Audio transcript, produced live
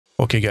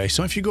Okay guys,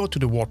 so if you go to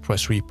the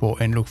WordPress repo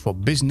and look for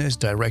business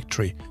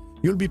directory,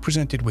 you'll be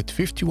presented with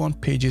 51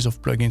 pages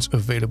of plugins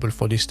available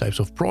for these types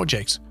of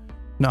projects.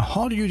 Now,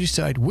 how do you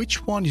decide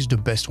which one is the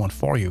best one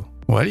for you?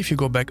 Well, if you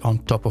go back on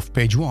top of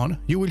page 1,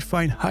 you will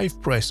find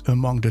HivePress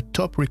among the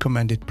top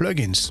recommended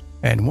plugins.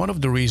 And one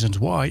of the reasons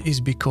why is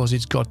because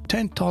it's got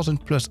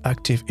 10,000 plus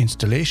active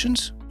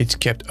installations, it's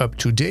kept up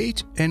to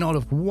date, and out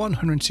of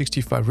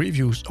 165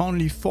 reviews,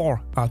 only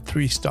 4 are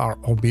 3-star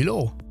or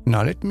below.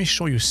 Now let me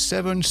show you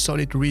 7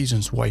 solid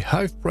reasons why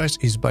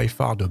HivePress is by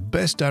far the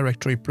best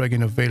directory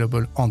plugin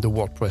available on the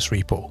WordPress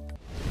repo.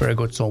 Very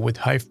good. So with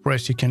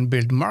HivePress, you can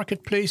build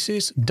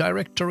marketplaces,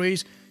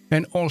 directories,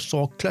 and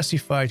also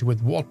classify it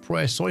with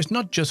WordPress. So it's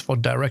not just for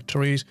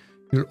directories.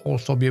 You'll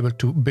also be able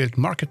to build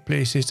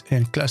marketplaces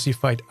and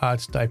classified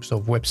ads types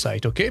of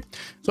website, okay?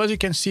 So as you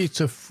can see, it's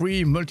a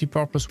free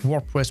multi-purpose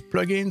WordPress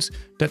plugins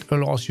that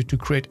allows you to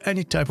create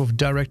any type of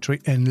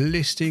directory and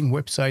listing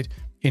website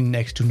in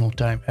next to no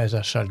time, as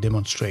I shall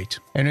demonstrate.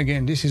 And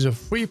again, this is a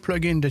free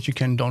plugin that you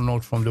can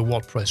download from the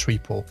WordPress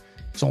repo.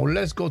 So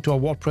let's go to our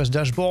WordPress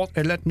dashboard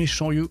and let me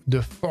show you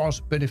the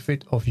first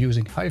benefit of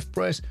using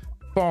HivePress.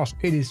 First,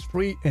 it is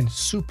free and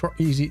super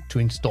easy to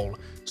install.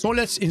 So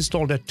let's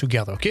install that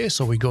together, okay?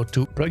 So we go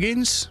to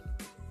plugins,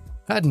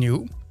 add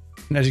new.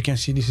 And as you can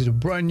see, this is a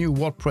brand new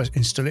WordPress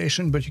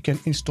installation, but you can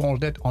install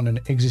that on an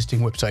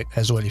existing website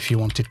as well if you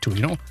wanted to,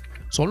 you know?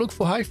 So look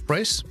for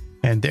HivePress.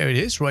 And there it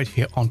is right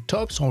here on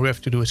top. So all we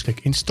have to do is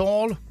click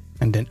install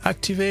and then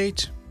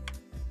activate.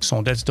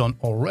 So that's done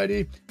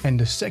already. And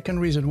the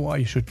second reason why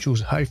you should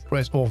choose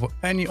HivePress over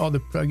any other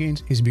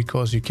plugins is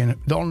because you can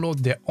download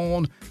their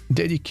own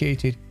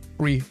dedicated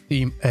free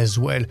theme as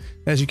well.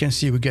 As you can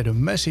see, we get a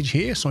message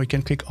here. So you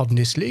can click on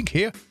this link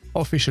here,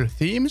 official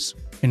themes.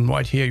 And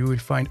right here, you will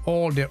find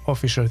all their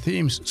official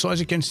themes. So as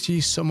you can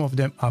see, some of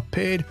them are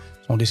paid.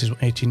 So this is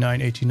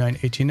 89, 89,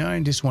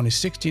 89. This one is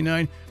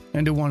 69.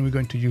 And the one we're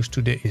going to use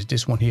today is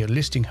this one here,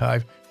 Listing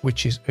Hive,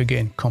 which is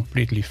again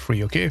completely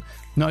free, okay?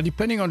 Now,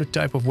 depending on the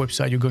type of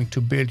website you're going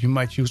to build, you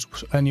might use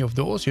any of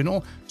those, you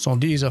know? So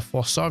these are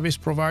for service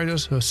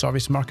providers,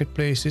 service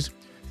marketplaces.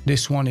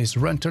 This one is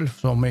rental,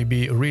 so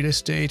maybe real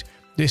estate.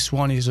 This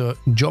one is a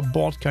job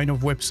board kind of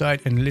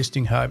website, and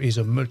Listing Hive is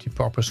a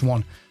multi-purpose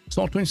one.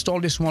 So to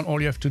install this one,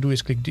 all you have to do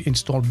is click the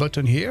install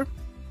button here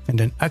and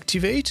then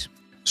activate.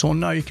 So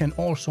now you can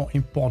also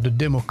import the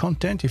demo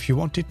content if you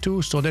wanted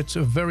to. So that's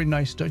a very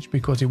nice touch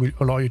because it will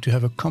allow you to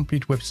have a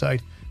complete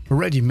website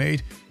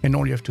ready-made, and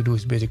all you have to do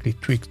is basically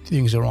tweak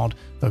things around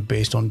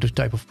based on the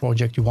type of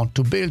project you want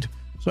to build.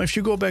 So if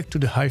you go back to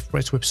the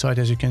HivePress website,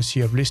 as you can see,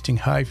 of Listing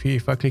Hive here,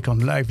 if I click on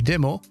live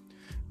demo,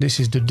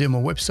 this is the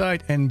demo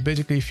website, and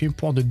basically if you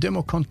import the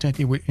demo content,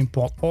 it will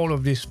import all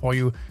of this for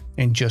you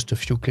in just a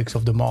few clicks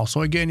of the mouse.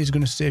 So again, it's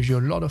going to save you a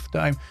lot of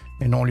time,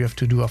 and all you have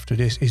to do after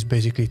this is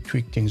basically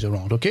tweak things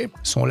around, okay?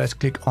 So let's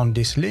click on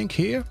this link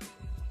here.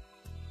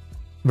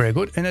 Very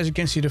good. And as you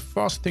can see, the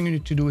first thing you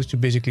need to do is to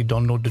basically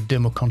download the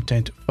demo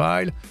content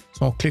file.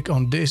 So click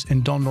on this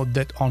and download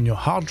that on your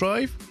hard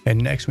drive.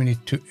 And next we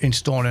need to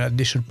install an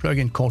additional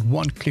plugin called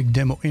One-Click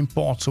Demo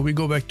Import. So we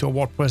go back to our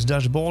WordPress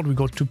dashboard, we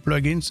go to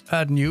plugins,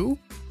 add new,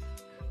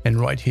 and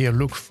right here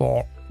look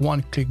for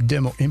One-Click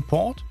Demo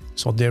Import.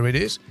 So there it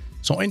is.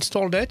 So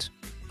install that,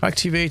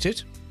 activate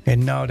it.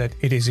 And now that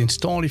it is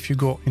installed, if you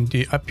go in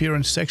the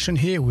appearance section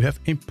here, we have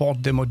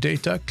import demo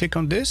data. Click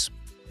on this.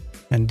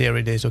 And there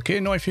it is, okay?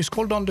 Now, if you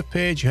scroll down the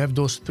page, you have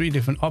those 3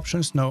 different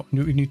options. Now,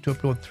 you need to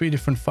upload 3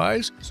 different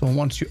files. So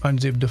once you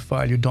unzip the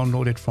file, you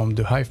download it from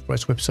the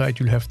HivePress website,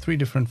 you'll have 3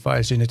 different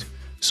files in it.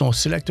 So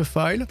select a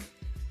file,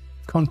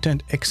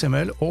 content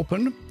XML,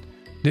 open.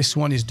 This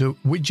one is the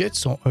widget,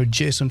 so a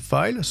JSON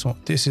file. So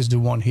this is the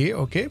one here,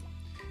 okay?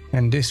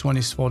 And this one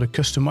is for the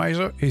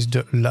customizer, is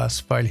the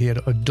last file here,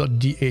 a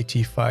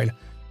 .dat file.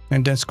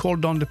 And then scroll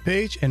down the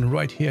page, and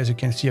right here, as you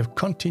can see, you have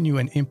continue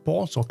and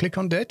import. So click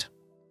on that.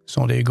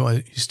 So there you go,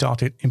 you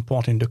started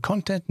importing the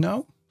content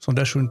now. So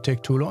that shouldn't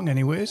take too long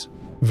anyways.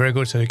 Very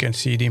good, so you can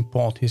see the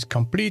import is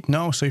complete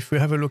now. So if we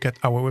have a look at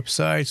our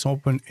website, it's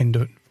open in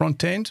the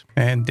front end.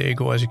 And there you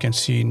go, as you can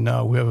see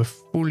now, we have a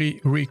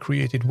fully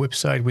recreated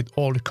website with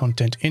all the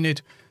content in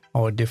it,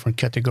 our different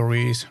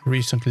categories,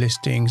 recent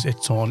listings,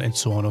 and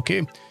so on,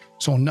 okay?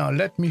 So now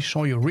let me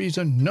show you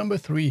reason number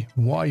 3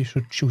 why you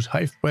should choose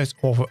HivePress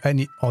over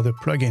any other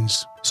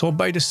plugins. So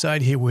by the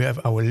side here, we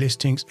have our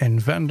listings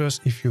and vendors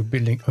if you're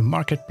building a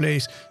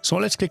marketplace. So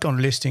let's click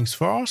on listings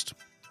first.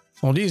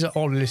 So these are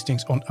all the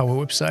listings on our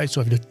website. So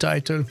we have the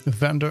title, the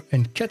vendor,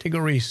 and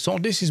categories. So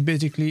this is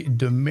basically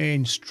the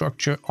main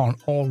structure on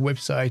all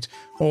websites,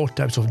 all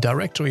types of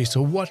directories.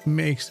 So what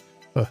makes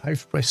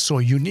HivePress so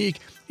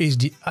unique is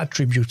the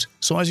attributes.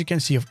 So as you can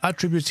see, you have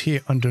attributes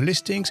here under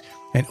listings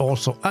and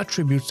also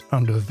attributes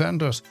under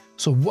vendors.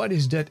 So what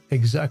is that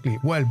exactly?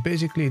 Well,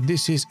 basically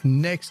this is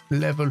next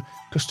level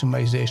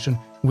customization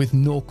with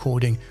no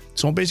coding.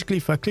 So basically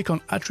if I click on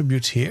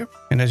attributes here,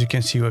 and as you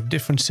can see, you have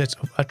different sets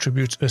of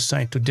attributes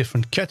assigned to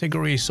different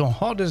categories. So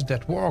how does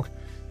that work?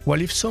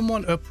 Well, if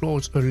someone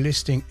uploads a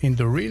listing in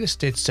the real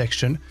estate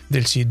section,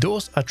 they'll see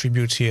those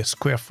attributes here: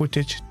 square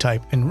footage,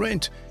 type, and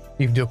rent.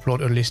 If they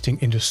upload a listing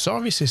in the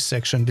services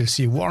section, they'll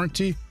see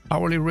warranty,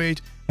 hourly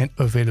rate, and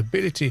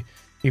availability.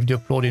 If they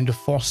upload in the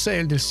for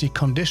sale, they'll see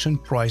condition,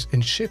 price,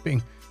 and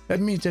shipping.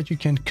 That means that you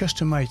can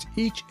customize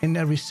each and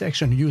every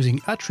section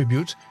using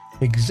attributes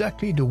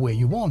exactly the way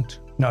you want.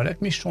 Now,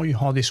 let me show you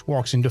how this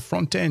works in the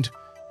front end.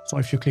 So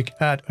if you click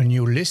add a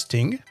new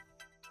listing,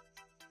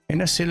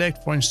 and I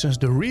select, for instance,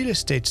 the real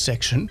estate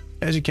section,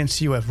 as you can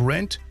see, you have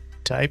rent,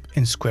 type,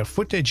 and square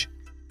footage.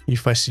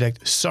 If I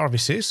select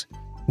services,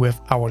 we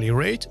have hourly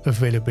rate,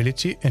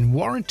 availability, and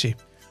warranty.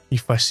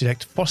 If I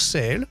select for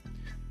sale,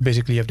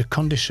 basically you have the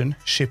condition,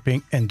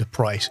 shipping, and the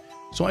price.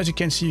 So as you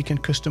can see, you can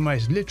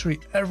customize literally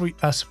every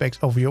aspect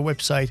of your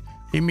website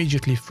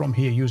immediately from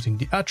here using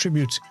the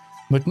attributes,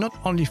 but not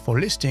only for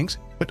listings,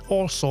 but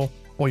also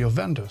for your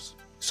vendors.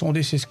 So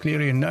this is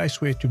clearly a nice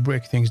way to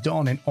break things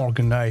down and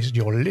organize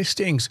your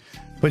listings,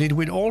 but it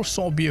will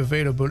also be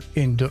available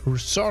in the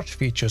search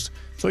features.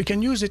 So you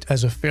can use it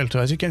as a filter.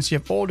 As you can see, you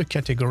have all the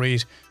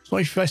categories. So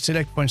if I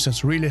select, for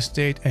instance, real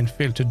estate and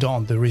filter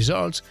down the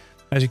results,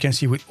 as you can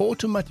see, we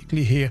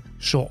automatically here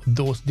show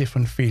those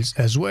different fields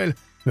as well.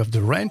 You have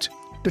the rent,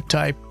 the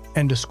type,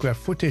 and the square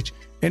footage.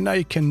 And now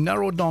you can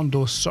narrow down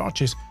those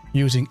searches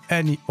using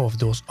any of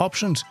those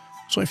options.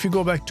 So if you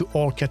go back to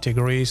all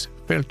categories,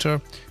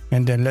 filter,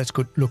 and then let's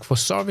go look for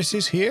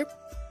services here.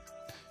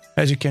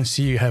 As you can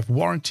see, you have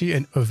warranty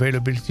and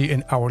availability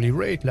and hourly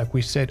rate, like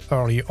we said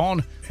earlier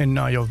on. And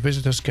now your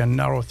visitors can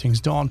narrow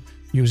things down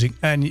using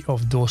any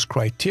of those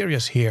criteria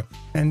here.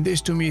 And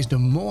this to me is the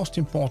most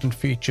important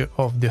feature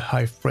of the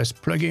HivePress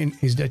plugin,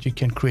 is that you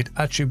can create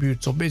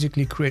attributes, or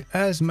basically create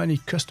as many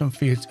custom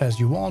fields as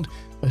you want,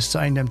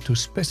 assign them to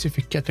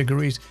specific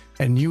categories,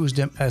 and use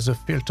them as a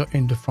filter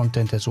in the front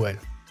end as well.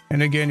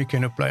 And again, you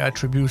can apply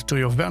attributes to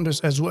your vendors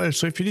as well.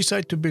 So if you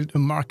decide to build a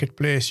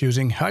marketplace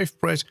using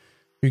HivePress,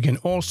 you can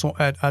also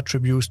add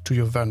attributes to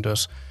your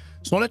vendors.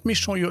 So let me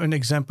show you an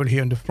example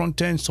here in the front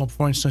end. So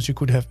for instance, you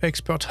could have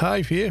Expert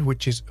Hive here,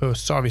 which is a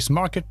service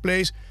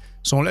marketplace.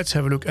 So let's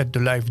have a look at the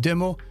live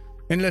demo,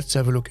 and let's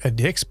have a look at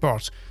the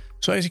experts.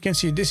 So as you can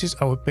see, this is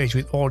our page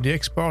with all the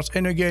experts.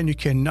 And again, you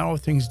can narrow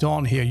things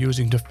down here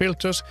using the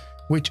filters,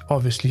 which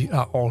obviously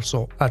are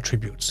also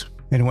attributes.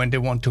 And when they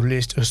want to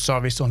list a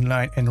service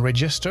online and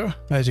register,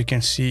 as you can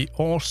see,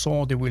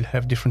 also they will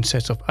have different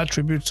sets of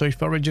attributes. So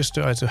if I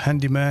register as a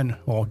handyman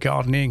or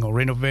gardening or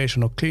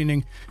renovation or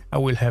cleaning, I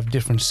will have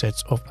different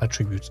sets of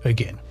attributes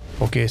again.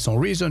 Okay, so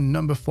reason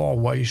number 4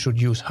 why you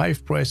should use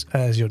HivePress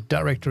as your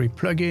directory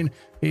plugin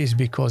is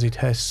because it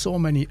has so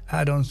many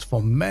add-ons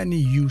for many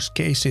use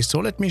cases.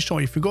 So let me show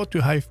you. If you go to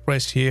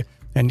HivePress here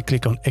and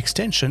click on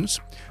extensions,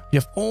 you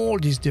have all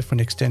these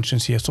different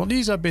extensions here. So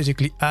these are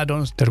basically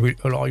add-ons that will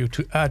allow you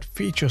to add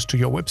features to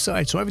your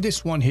website. So I have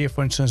this one here,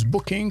 for instance,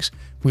 bookings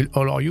will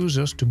allow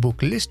users to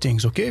book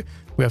listings, okay?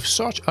 We have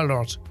search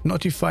alerts,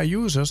 notify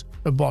users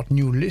about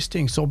new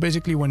listings. So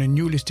basically when a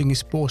new listing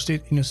is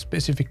posted in a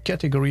specific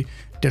category,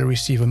 they'll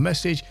receive a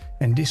message,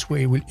 and this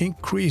way will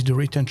increase the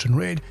retention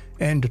rate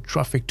and the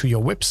traffic to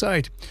your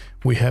website.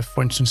 We have,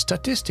 for instance,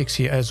 statistics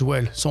here as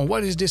well. So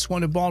what is this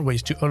one about? Well,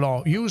 it's to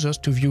allow users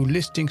to view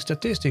listing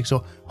statistics.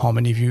 So how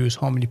many views,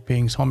 how many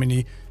pings, how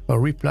many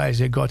replies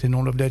they got, and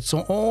all of that. So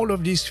all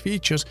of these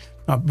features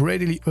are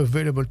readily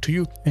available to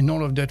you, and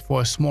all of that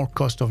for a small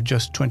cost of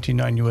just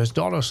 $29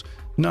 US.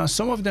 Now,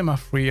 some of them are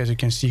free, as you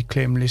can see: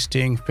 claim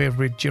listing,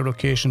 favorite,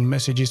 geolocation,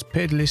 messages,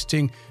 paid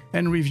listing,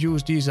 and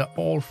reviews. These are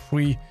all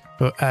free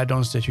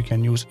add-ons that you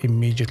can use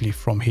immediately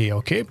from here,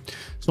 okay?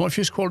 So if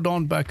you scroll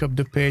down back up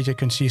the page, I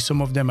can see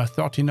some of them are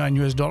 $39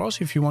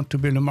 US if you want to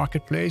build a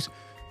marketplace,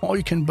 or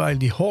you can buy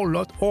the whole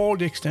lot, all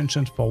the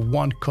extensions, for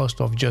one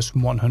cost of just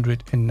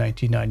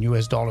 $199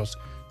 US.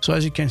 So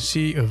as you can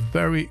see, a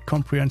very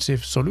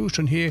comprehensive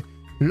solution here,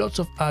 lots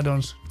of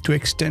add-ons to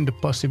extend the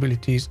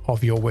possibilities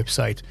of your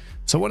website.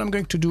 So what I'm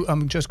going to do,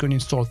 I'm just going to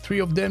install 3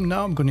 of them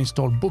now. I'm going to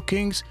install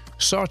bookings,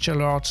 search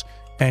alerts,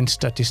 and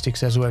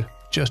statistics as well,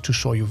 just to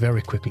show you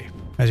very quickly.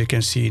 As you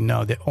can see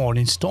now, they're all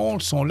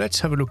installed. So let's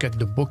have a look at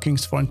the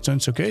bookings, for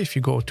instance. Okay, if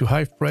you go to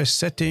HivePress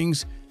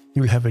settings,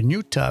 you'll have a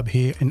new tab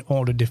here and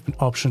all the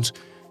different options.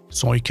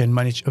 So you can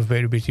manage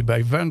availability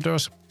by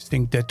vendors,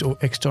 sync that to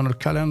external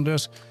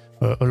calendars,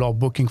 allow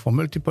booking for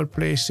multiple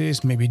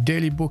places, maybe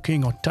daily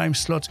booking or time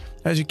slots.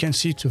 As you can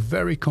see, it's a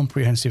very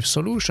comprehensive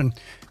solution.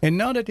 And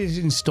now that it is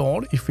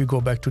installed, if we go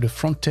back to the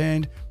front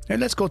end,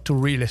 and let's go to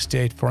real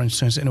estate, for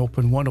instance, and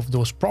open one of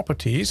those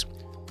properties.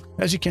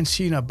 As you can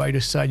see now by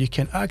the side, you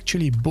can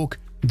actually book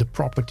the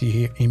property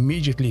here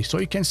immediately. So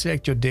you can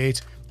select your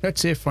dates,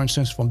 let's say, for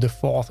instance, from the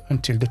 4th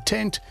until the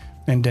 10th,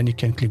 and then you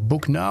can click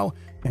book now,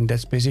 and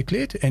that's basically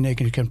it. And then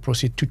you can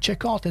proceed to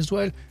checkout as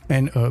well,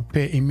 and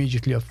pay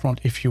immediately upfront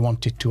if you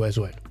wanted to as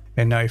well.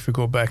 And now if we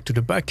go back to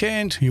the back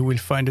end, you will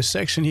find a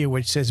section here where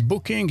it says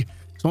booking.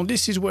 So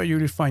this is where you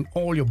will find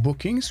all your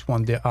bookings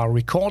when they are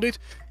recorded.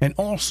 And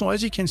also,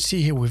 as you can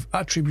see here, with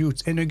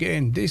attributes. And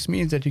again, this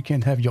means that you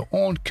can have your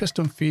own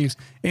custom fields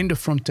in the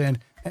front end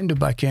and the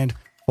back end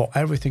for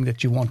everything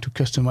that you want to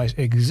customize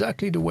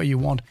exactly the way you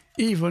want,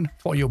 even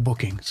for your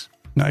bookings.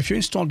 Now, if you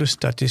install the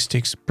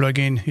statistics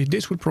plugin,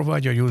 this will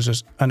provide your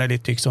users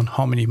analytics on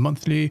how many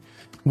monthly,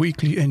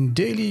 weekly, and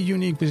daily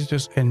unique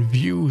visitors and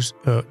views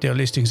their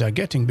listings are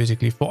getting,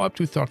 basically for up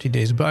to 30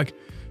 days back.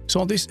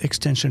 So this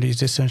extension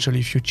is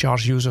essentially if you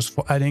charge users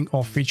for adding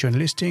or featuring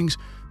listings,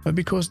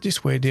 because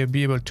this way they'll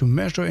be able to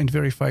measure and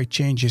verify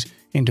changes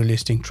in the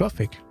listing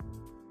traffic.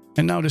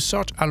 And now the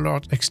search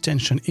alert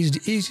extension is the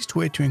easiest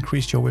way to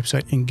increase your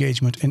website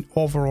engagement and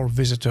overall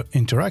visitor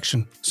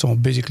interaction. So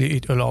basically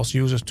it allows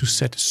users to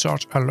set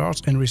search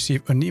alerts and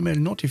receive an email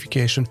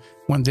notification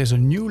when there's a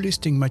new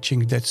listing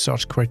matching that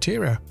search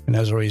criteria. And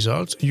as a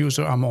result,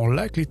 users are more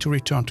likely to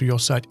return to your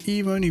site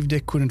even if they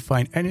couldn't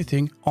find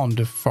anything on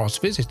the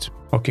first visit.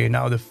 Okay,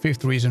 now the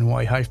fifth reason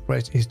why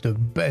HivePress is the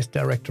best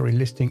directory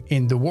listing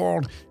in the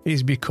world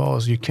is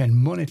because you can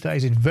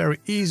monetize it very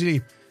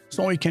easily.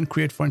 So you can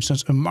create, for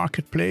instance, a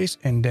marketplace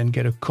and then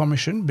get a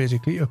commission,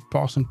 basically a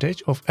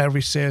percentage of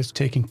every sales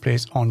taking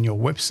place on your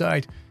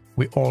website.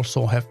 We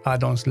also have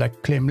add-ons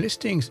like claim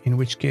listings, in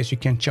which case you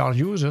can charge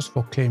users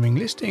for claiming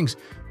listings,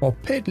 or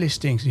paid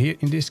listings. Here,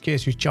 in this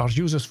case, you charge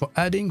users for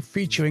adding,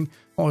 featuring,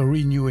 or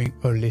renewing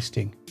a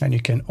listing. And you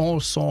can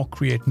also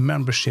create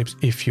memberships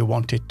if you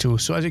wanted to.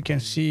 So as you can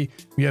see,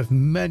 we have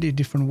many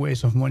different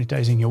ways of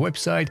monetizing your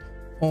website,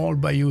 all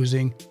by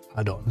using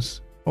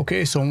add-ons.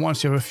 Okay, so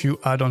once you have a few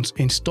add-ons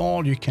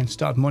installed, you can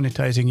start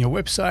monetizing your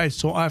website.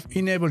 So I've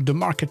enabled the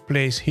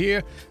marketplace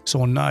here.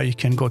 So now you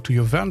can go to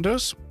your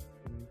vendors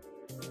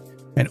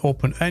and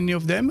open any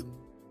of them.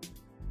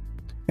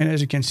 And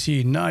as you can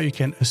see, now you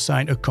can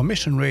assign a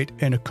commission rate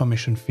and a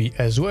commission fee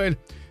as well.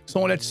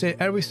 So let's say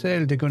every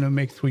sale they're going to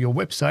make through your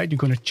website, you're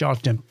going to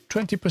charge them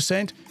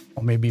 20%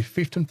 or maybe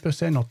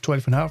 15% or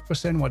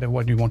 12.5%,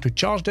 whatever you want to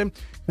charge them.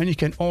 And you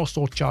can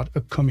also charge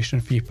a commission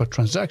fee per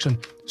transaction.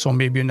 So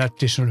maybe an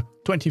additional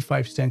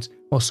 25 cents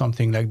or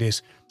something like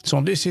this.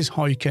 So this is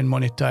how you can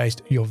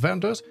monetize your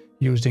vendors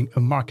using a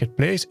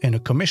marketplace and a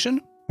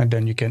commission. And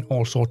then you can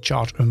also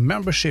charge a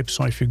membership.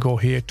 So if you go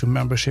here to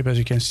membership, as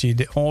you can see,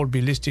 they all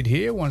be listed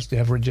here once they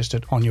have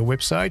registered on your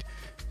website.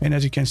 And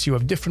as you can see, we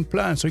have different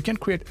plans. So you can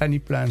create any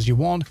plans you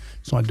want.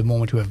 So at the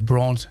moment, we have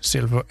bronze,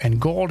 silver,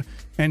 and gold.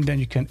 And then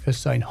you can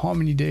assign how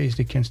many days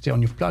they can stay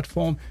on your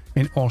platform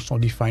and also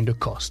define the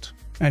cost.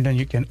 And then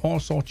you can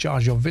also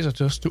charge your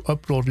visitors to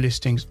upload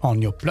listings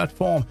on your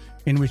platform,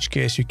 in which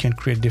case you can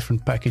create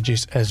different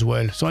packages as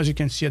well. So as you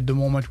can see at the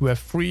moment, we have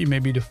free,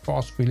 maybe the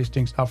first 3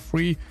 listings are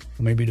free,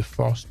 or maybe the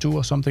first 2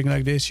 or something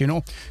like this, you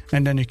know.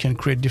 And then you can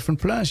create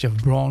different plans. You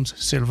have bronze,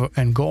 silver,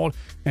 and gold.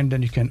 And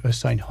then you can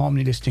assign how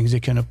many listings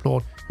they can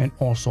upload and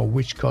also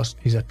which cost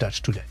is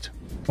attached to that.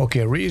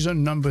 Okay,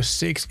 reason number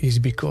 6 is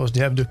because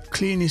they have the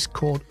cleanest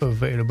code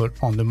available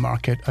on the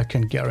market. I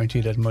can guarantee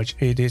that much.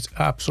 It is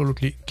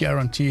absolutely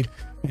guaranteed.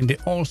 And they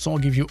also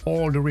give you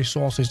all the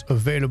resources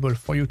available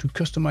for you to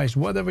customize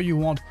whatever you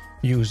want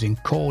using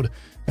code.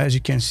 As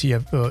you can see, you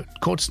have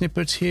code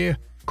snippets here,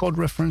 code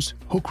reference,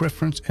 hook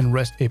reference, and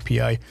REST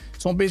API.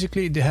 So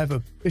basically, they have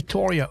a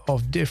plethora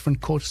of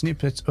different code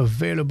snippets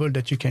available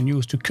that you can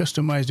use to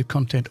customize the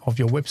content of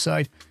your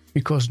website,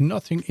 because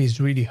nothing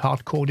is really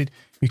hard-coded.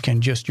 You can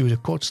just use the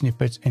code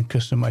snippets and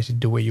customize it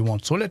the way you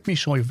want. So let me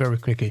show you very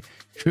quickly.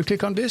 If you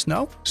click on this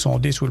now, so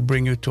this will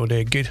bring you to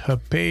the GitHub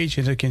page.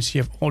 As you can see,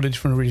 you have all the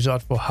different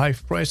results for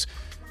HivePress.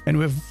 And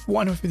we have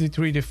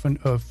 153 different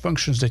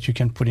functions that you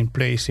can put in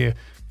place here.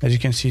 As you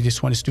can see,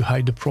 this one is to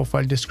hide the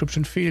profile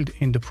description field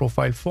in the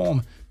profile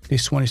form.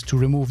 This one is to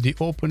remove the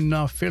open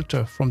now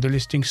filter from the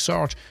listing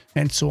search,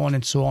 and so on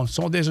and so on.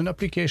 So there's an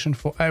application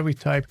for every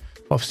type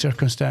of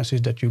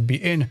circumstances that you'll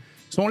be in.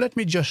 So let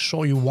me just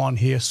show you one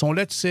here. So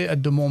let's say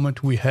at the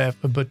moment we have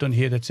a button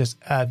here that says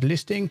add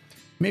listing.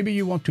 Maybe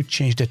you want to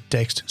change the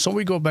text. So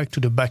we go back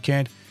to the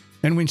backend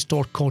and we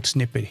install code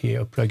snippet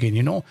here, a plugin,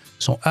 you know.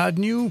 So add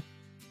new,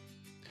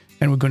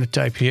 and we're going to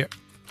type here,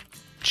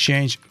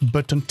 change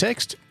button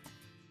text,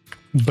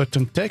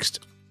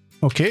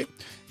 okay.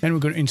 And we're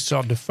going to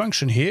insert the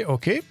function here,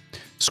 okay.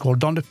 Scroll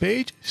down the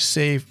page,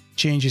 save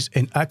changes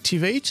and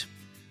activate.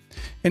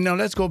 And now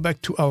let's go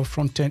back to our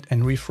front end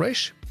and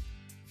refresh.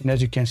 And as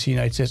you can see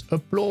now, it says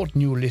upload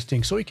new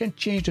listing. So you can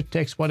change the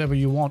text, whatever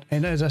you want.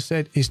 And as I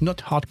said, it's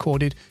not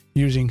hard-coded.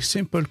 Using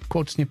simple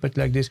code snippet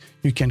like this,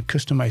 you can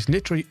customize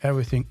literally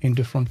everything in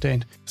the front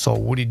end. So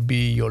would it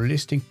be your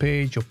listing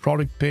page, your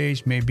product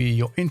page, maybe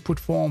your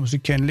input forms? You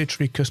can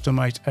literally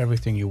customize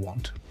everything you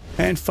want.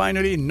 And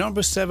finally,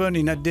 number 7,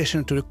 in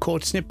addition to the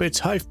code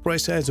snippets,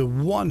 HivePress has a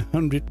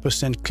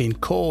 100% clean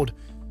code.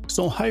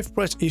 So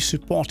HivePress is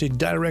supported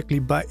directly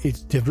by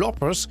its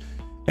developers.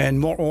 And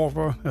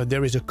moreover,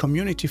 there is a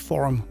community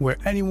forum where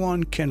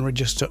anyone can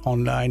register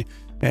online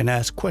and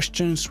ask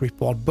questions,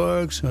 report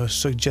bugs,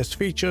 suggest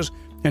features,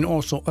 and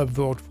also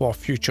upvote for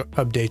future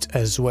updates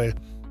as well.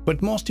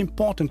 But most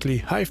importantly,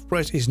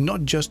 HivePress is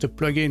not just a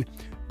plugin,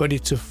 but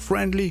it's a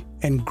friendly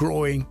and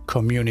growing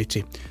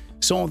community.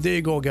 So there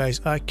you go, guys.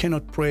 I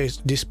cannot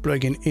praise this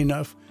plugin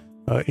enough.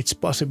 Its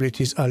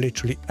possibilities are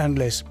literally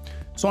endless.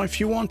 So if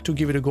you want to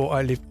give it a go,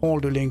 I'll leave all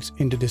the links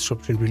in the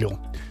description below.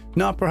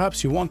 Now,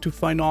 perhaps you want to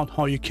find out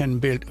how you can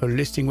build a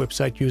listing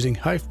website using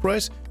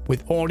HivePress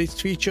with all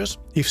its features.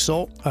 If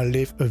so, I'll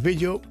leave a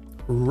video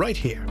right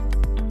here.